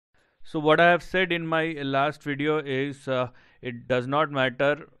So what I have said in my last video is it does not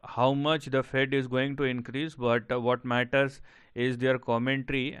matter how much the Fed is going to increase, but what matters is their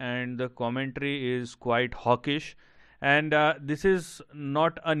commentary, and the commentary is quite hawkish. And this is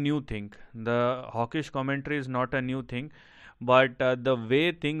not a new thing. The hawkish commentary is not a new thing, but the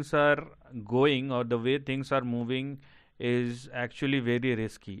way things are going or the way things are moving is actually very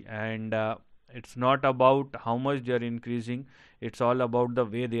risky. And it's not about how much they are increasing, it's all about the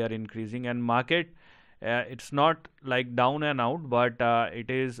way they are increasing. And market, it's not like down and out, but it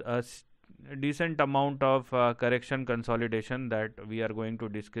is a decent amount of correction consolidation that we are going to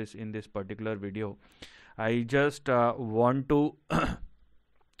discuss in this particular video. I just want to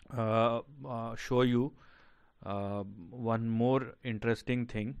show you one more interesting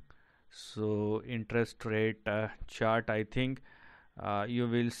thing. So interest rate chart, I think you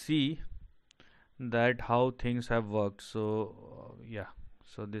will see that how things have worked. So yeah,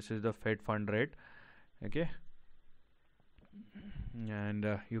 so this is the Fed fund rate, okay, and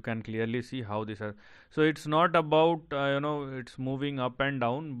you can clearly see how this is. So it's not about it's moving up and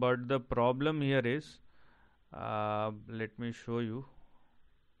down, but the problem here is let me show you.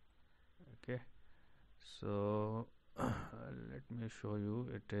 Okay, so let me show you.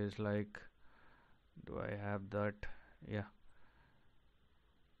 It is like, do I have that?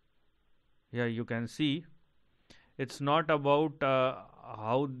 Yeah, you can see it's not about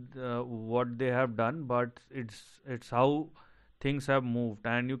how what they have done, but it's how things have moved.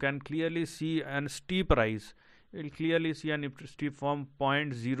 And you can clearly see a steep rise. You'll clearly see a steep from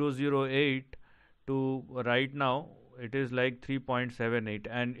 0.008 to right now it is like 3.78,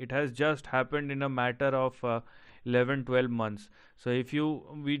 and it has just happened in a matter of 11-12 months. So if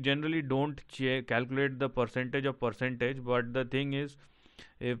we generally don't calculate the percentage of percentage, but the thing is,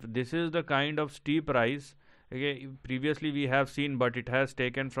 if this is the kind of steep rise, okay, previously we have seen, but it has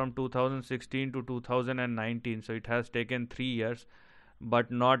taken from 2016 to 2019, so it has taken 3 years, but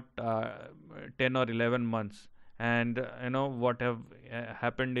not 10 or 11 months. And what have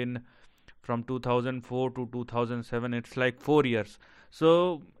happened in from 2004 to 2007, it's like 4 years.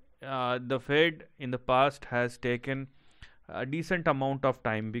 So the Fed in the past has taken a decent amount of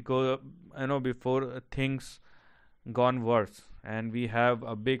time, because before things gone worse, and we have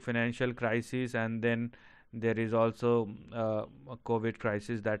a big financial crisis, and then there is also a COVID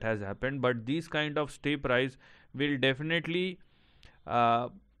crisis that has happened. But these kind of steep rise will definitely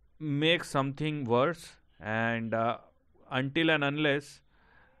make something worse. And until and unless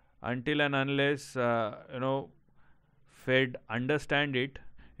Fed understand it,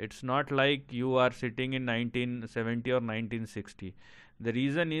 it's not like you are sitting in 1970 or 1960. The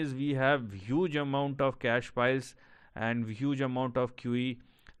reason is we have huge amount of cash piles and huge amount of QE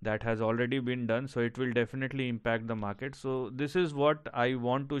that has already been done, so it will definitely impact the market. So this is what I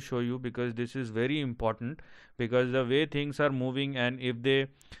want to show you, because this is very important, because the way things are moving, and if they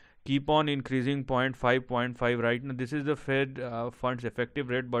keep on increasing 0.5 right now, this is the Fed funds effective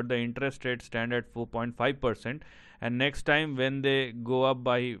rate, but the interest rate stand at 4.5%, and next time when they go up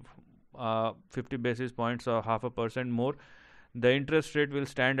by 50 basis points or 0.5% more, the interest rate will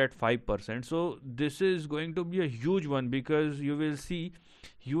stand at 5%. So this is going to be a huge one, because you will see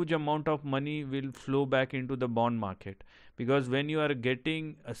huge amount of money will flow back into the bond market, because when you are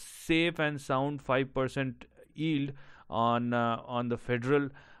getting a safe and sound 5% yield on the federal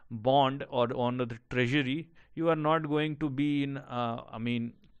bond or on the treasury, you are not going to be in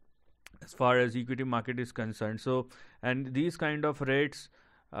as far as equity market is concerned. So, and these kind of rates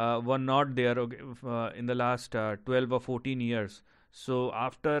were not there in the last 12 or 14 years. So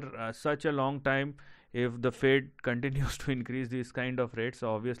after such a long time, if the Fed continues to increase these kind of rates,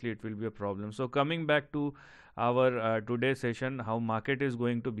 obviously it will be a problem. So coming back to our today's session, how market is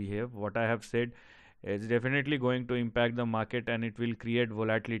going to behave, what I have said is definitely going to impact the market, and it will create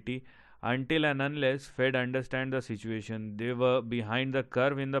volatility until and unless Fed understand the situation. They were behind the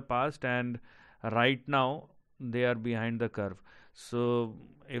curve in the past, and right now they are behind the curve. So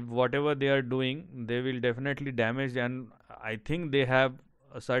if whatever they are doing, they will definitely damage, and I think they have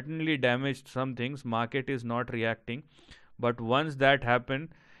certainly damaged some things. Market is not reacting, but once that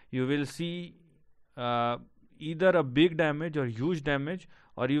happen, you will see either a big damage or huge damage,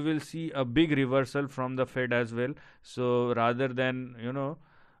 or you will see a big reversal from the Fed as well. So rather than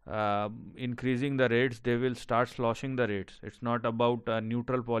increasing the rates, they will start sloshing the rates. It's not about a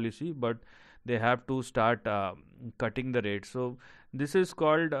neutral policy, but they have to start cutting the rates. So this is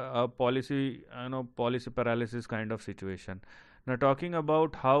called a policy paralysis kind of situation. Now talking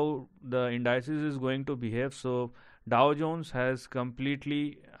about how the indices is going to behave, so Dow Jones has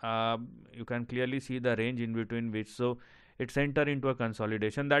completely you can clearly see the range in between which, so it's enter into a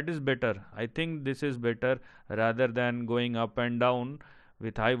consolidation. That is better. I think this is better rather than going up and down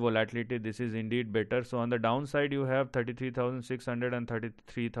with high volatility. This is indeed better. So on the downside you have 33,600 and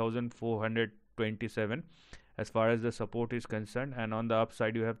 33,427 as far as the support is concerned, and on the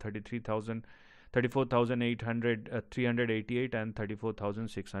upside you have 34,800, 388 and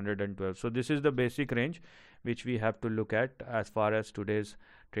 34,612. So this is the basic range which we have to look at as far as today's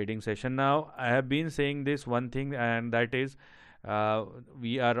trading session. Now I have been saying this one thing, and that is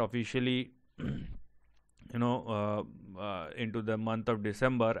we are officially into the month of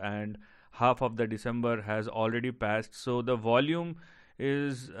December, and half of the December has already passed. So the volume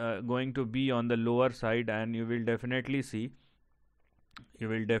is going to be on the lower side, and you will definitely see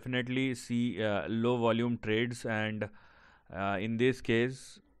low volume trades, and in this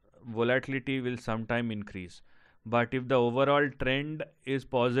case volatility will sometime increase. But if the overall trend is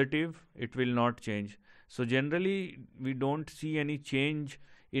positive, it will not change. So generally we don't see any change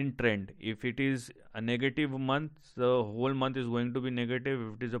in trend. If it is a negative month, the whole month is going to be negative.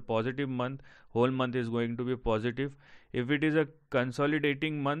 If it is a positive month, whole month is going to be positive. If it is a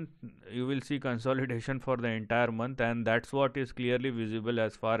consolidating month, you will see consolidation for the entire month, and that's what is clearly visible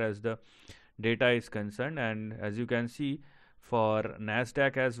as far as the data is concerned. And as you can see for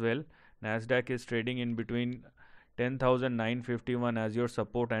Nasdaq as well, Nasdaq is trading in between 10,951 as your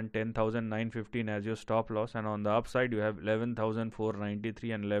support and 10,915 as your stop loss, and on the upside you have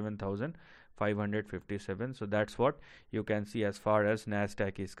 11,493 and 11,557. So that's what you can see as far as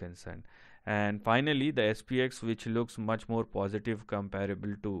Nasdaq is concerned. And finally the SPX, which looks much more positive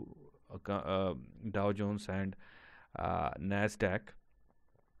comparable to Dow Jones and Nasdaq.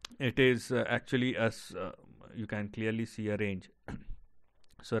 It is actually as you can clearly see a range.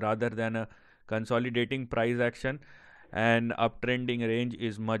 So rather than a consolidating price action, and uptrending range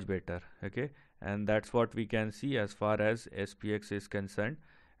is much better. Okay, and that's what we can see as far as SPX is concerned.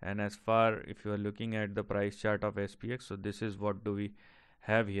 And as far, if you are looking at the price chart of SPX, so this is what do we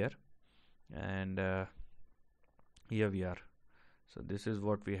have here, and here we are. So this is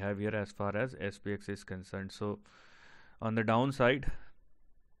what we have here as far as SPX is concerned. So on the downside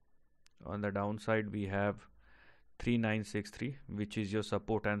we have 3963, which is your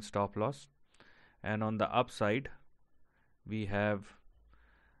support and stop loss, and on the upside we have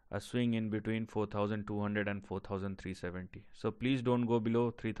a swing in between 4,200 and 4,370. So please don't go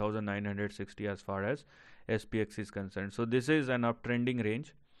below 3,960 as far as SPX is concerned. So this is an uptrending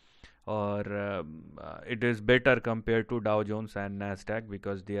range, or it is better compared to Dow Jones and Nasdaq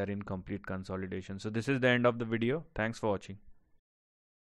because they are in complete consolidation. So this is the end of the video. Thanks for watching.